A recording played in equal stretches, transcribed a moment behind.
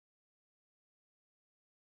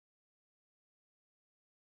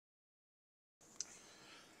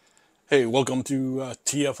Hey, welcome to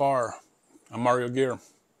TFR. I'm Mario Gear.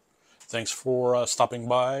 Thanks for stopping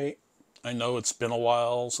by. I know it's been a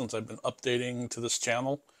while since I've been updating to this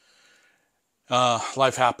channel.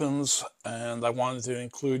 Life happens, and I wanted to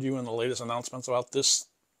include you in the latest announcements about this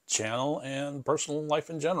channel and personal life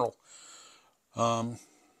in general. In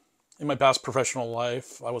my past professional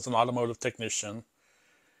life, I was an automotive technician.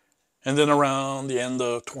 And then around the end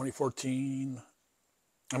of 2014,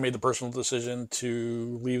 I made the personal decision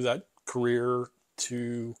to leave that career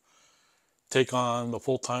to take on the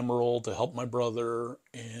full-time role to help my brother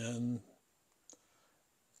in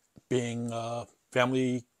being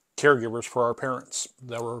family caregivers for our parents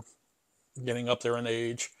that were getting up there in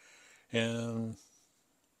age and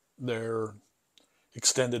their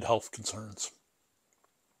extended health concerns.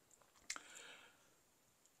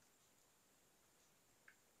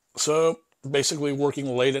 So basically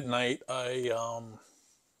working late at night, you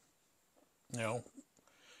know,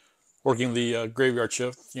 working the graveyard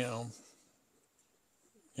shift,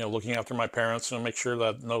 looking after my parents and make sure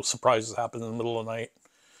that no surprises happen in the middle of the night.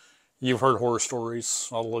 You've heard horror stories.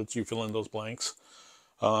 I'll let you fill in those blanks.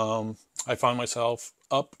 I found myself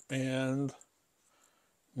up and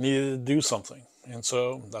needed to do something. And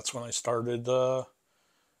so that's when I started,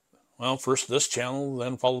 first this channel,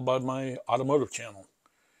 then followed by my automotive channel.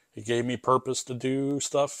 It gave me purpose to do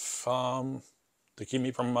stuff to keep me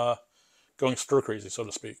from going stir crazy, so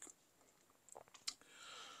to speak.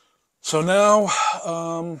 So now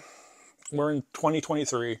we're in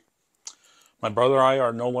 2023. My brother and I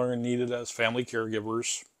are no longer needed as family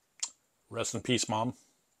caregivers. Rest in peace, Mom.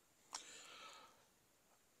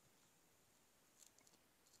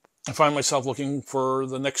 I find myself looking for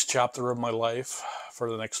the next chapter of my life for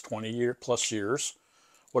the next 20 plus years,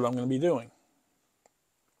 what I'm going to be doing.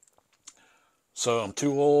 So I'm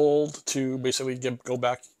too old to basically go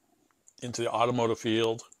back into the automotive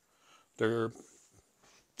field. There are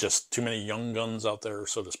just too many young guns out there,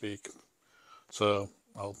 so to speak. So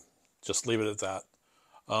I'll just leave it at that.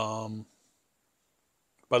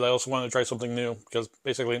 But I also want to try something new because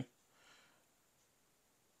basically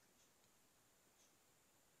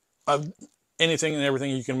I've anything and everything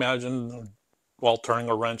you can imagine while turning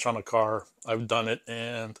a wrench on a car. I've done it,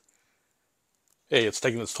 and hey, it's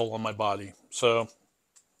taking its toll on my body. So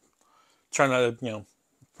trying to,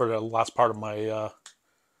 for the last part of my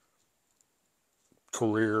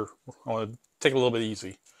career, I want to take it a little bit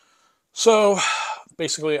easy. So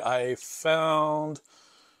basically I found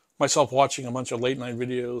myself watching a bunch of late night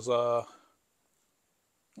videos,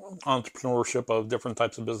 entrepreneurship of different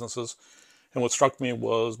types of businesses. And what struck me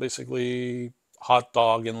was basically hot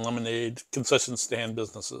dog and lemonade concession stand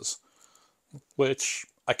businesses, which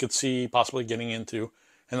I could see possibly getting into.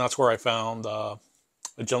 And that's where I found a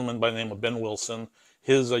gentleman by the name of Ben Wilson,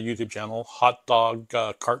 his YouTube channel, Hot Dog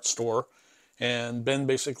Cart Store. And Ben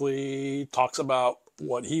basically talks about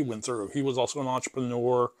what he went through. He was also an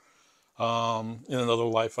entrepreneur in another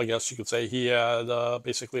life, I guess you could say. He had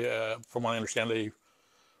basically, from what I understand, a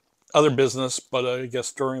other business, but I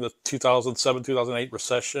guess during the 2007-2008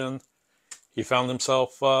 recession, he found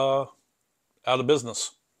himself out of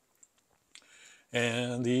business.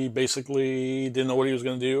 And he basically didn't know what he was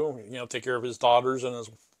going to do, take care of his daughters and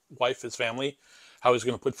his wife, his family, how he was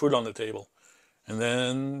going to put food on the table. And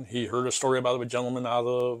then he heard a story about a gentleman out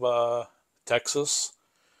of Texas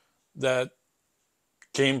that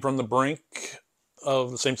came from the brink of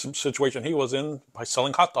the same situation he was in by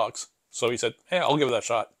selling hot dogs. So he said, hey, I'll give it that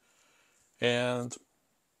shot. And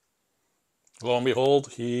lo and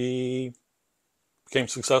behold, he became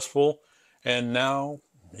successful. And now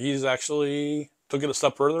he's actually took it a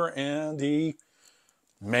step further, and he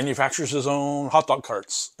manufactures his own hot dog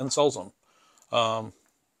carts and sells them.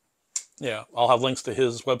 Yeah, I'll have links to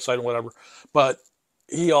his website and whatever. But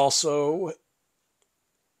he also,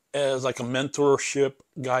 as like a mentorship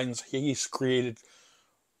guidance, he's created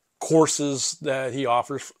courses that he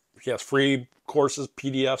offers. He has free courses,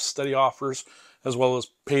 PDFs that he offers, as well as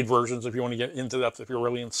paid versions if you want to get into that, if you're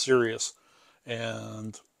really serious.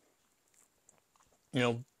 And,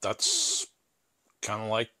 that's kind of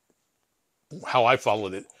like how I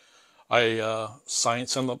followed it. I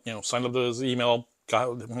signed up to his email,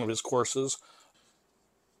 got one of his courses.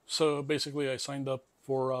 So basically, I signed up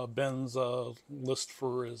for Ben's list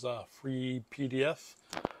for his free PDF,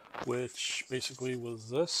 which basically was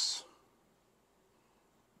this.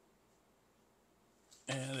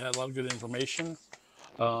 And it had a lot of good information.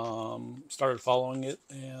 Started following it,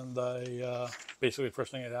 and I basically the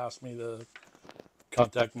first thing it asked me to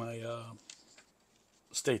contact my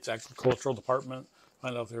state's agricultural department,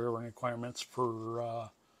 find out if there were any requirements for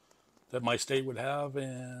that my state would have,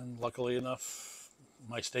 and luckily enough,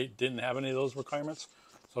 my state didn't have any of those requirements,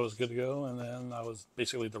 so I was good to go. And then I was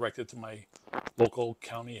basically directed to my local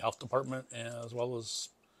county health department as well as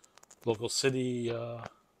local city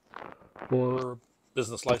for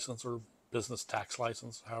business license or business tax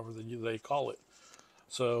license, however they call it.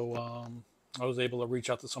 So I was able to reach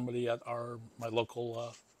out to somebody at my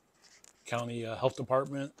local county health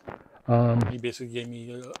department. He basically gave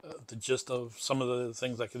me the gist of some of the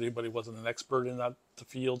things I could do, but he wasn't an expert in that the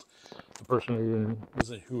field. The person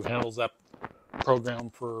who handles that program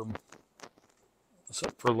for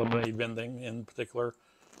lemonade vending in particular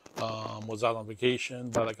was out on vacation,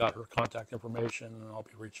 but I got her contact information, and I'll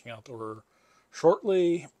be reaching out to her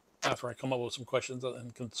shortly after I come up with some questions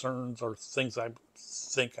and concerns or things I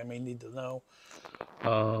think I may need to know.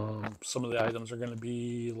 Some of the items are going to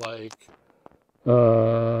be like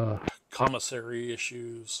commissary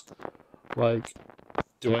issues, like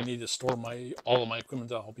do I need to store all of my equipment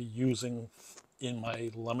that I'll be using in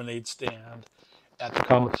my lemonade stand at the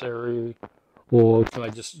commissary, or can I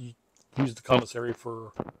just use the commissary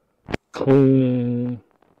for cleaning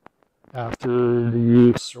after the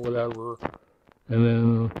use or whatever, and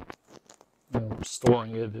then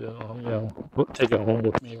storing it, take it home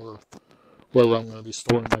with me or wherever I'm going to be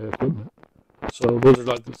storing my equipment. So those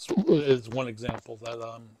are is one example that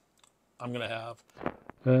I'm going to have.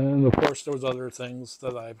 And of course, there was other things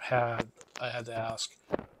that I had to ask.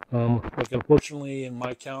 Like unfortunately, in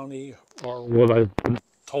my county, or what I've been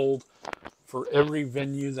told, for every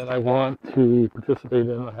venue that I want to participate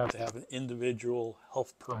in, I have to have an individual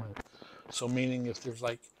health permit. So meaning if there's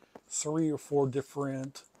like 3 or 4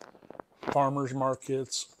 different farmers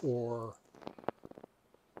markets or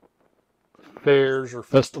fairs or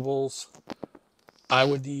festivals, I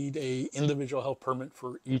would need a individual health permit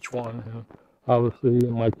for each one. And obviously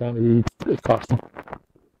in my county, it costs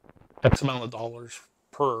X amount of dollars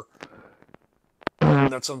per.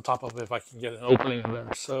 And that's on top of if I can get an opening in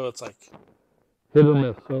there. So it's like hit or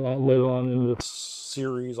miss. So later on in this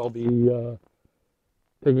series, I'll be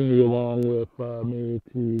taking you along with me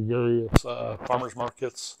to various farmers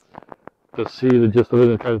markets to see the gist of it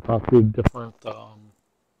and try to talk to different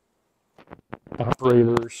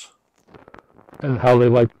operators and how they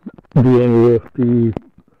like dealing with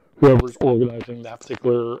whoever's organizing that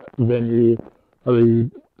particular venue, or the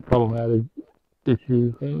problematic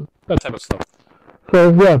issues and that type of stuff.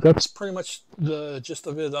 So yeah, that's pretty much the gist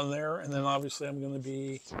of it on there. And then obviously I'm going to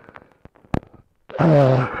be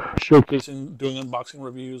showcasing, doing unboxing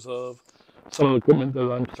reviews of some of the equipment that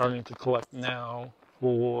I'm starting to collect now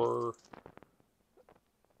for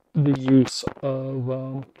the use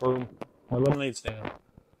of for my lemonade stand.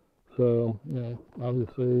 So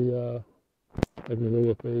obviously I can go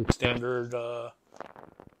with a standard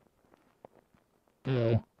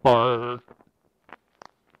bar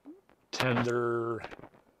tender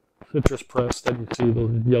citrus press that you see,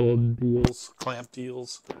 those yellow deals, clamp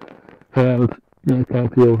deals, and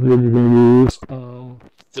clamp deals that you can use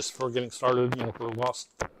just for getting started, for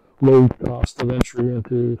low cost of entry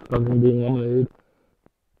into starting doing lemonade.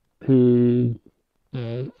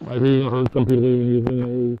 I've even heard some people even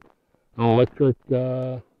using an electric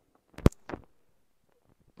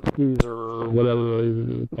squeezer or whatever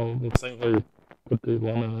they call those things where you put the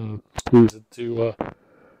lemon and squeeze it to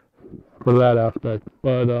for that aspect.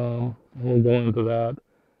 But we'll go into that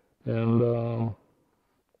and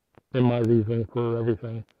in my reasoning for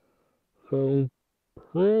everything. So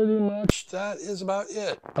pretty much that is about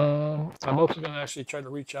it. I'm also going to actually try to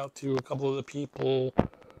reach out to a couple of the people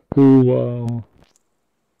who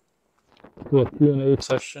do a Q&A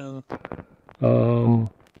session,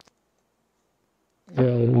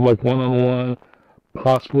 like one-on-one.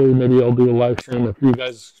 Possibly, maybe I'll do a live stream if you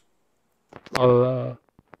guys are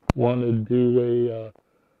want to do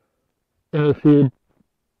a interview,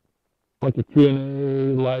 like a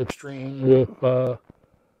Q&A live stream with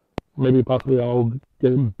maybe possibly I'll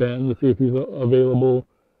get Ben to see if he's available,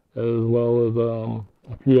 as well as a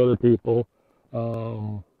few other people.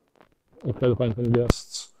 I'll try to find some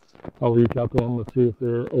guests. I'll reach out to them to see if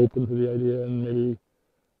they're open to the idea, and maybe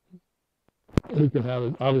we can have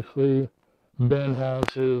it. Obviously, Ben has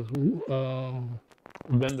his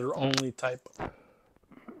vendor-only type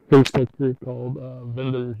Facebook group called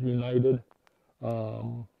Vendors United.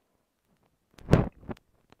 I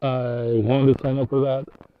wanted to sign up for that.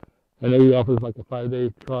 I know he offers like a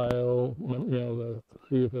 5-day trial, to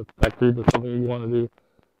see if that group is something you want to do.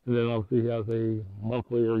 And then obviously he has a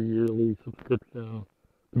monthly or yearly subscription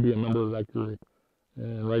to be a member of that group.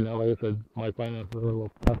 And right now, like I said, my finances are a little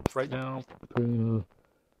tough right now between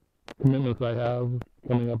commitments I have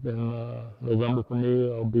coming up in November for me.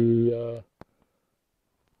 I'll be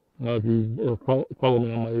If you follow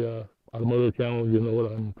me on my automotive channel, you know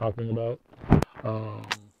what I'm talking about. Um,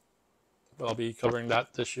 But I'll be covering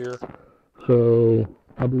that this year. so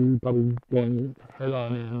I'll be probably going head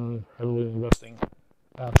on in, heavily investing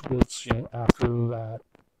afterwards. After that,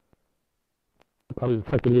 probably the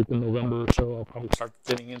second week in November or so, I'll probably Start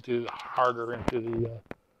getting into harder into the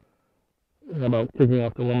about kicking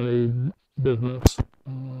off the lemonade business.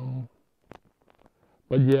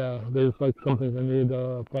 But yeah, there's like some things I need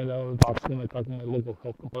to find out. When I talk to my local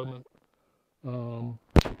health department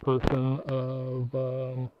person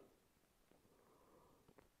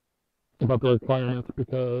about the requirements,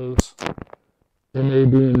 because it may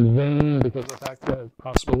be in vain, because of the fact that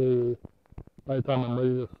possibly by the time I'm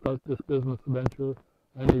ready to start this business venture,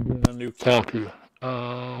 I may be in a new county.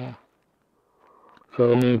 So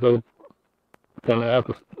it means I'm gonna have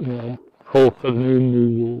to, whole set of new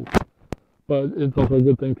rules. But it's also a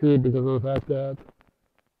good thing too, because of the fact that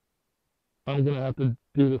I'm gonna have to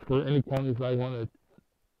do this for any counties I want to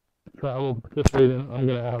travel, participate in. I'm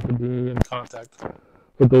gonna have to be in contact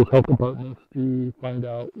with those health departments to find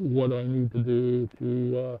out what I need to do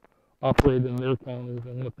to operate in their counties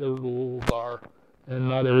and what their rules are. And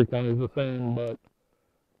not every county is the same, but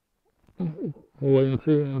we'll wait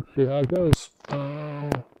and see how it goes.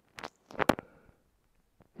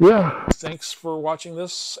 Yeah. Thanks for watching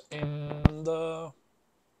this, and I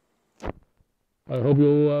hope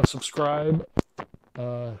you'll subscribe.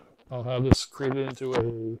 I'll have this created into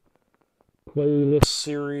a playlist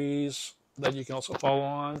series that you can also follow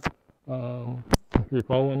on. If you're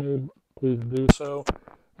following me, please do so.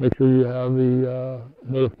 Make sure you have the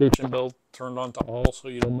notification bell turned on to all so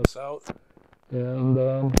you don't miss out. And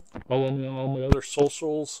follow me on all my other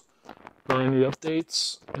socials for any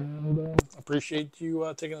updates. And appreciate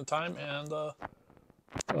you taking the time. And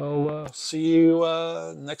I'll see you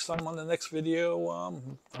next time on the next video.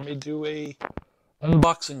 I may do a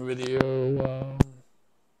unboxing video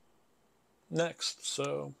next,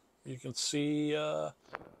 so you can see how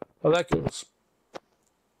that goes.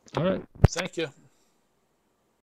 All right. Thank you.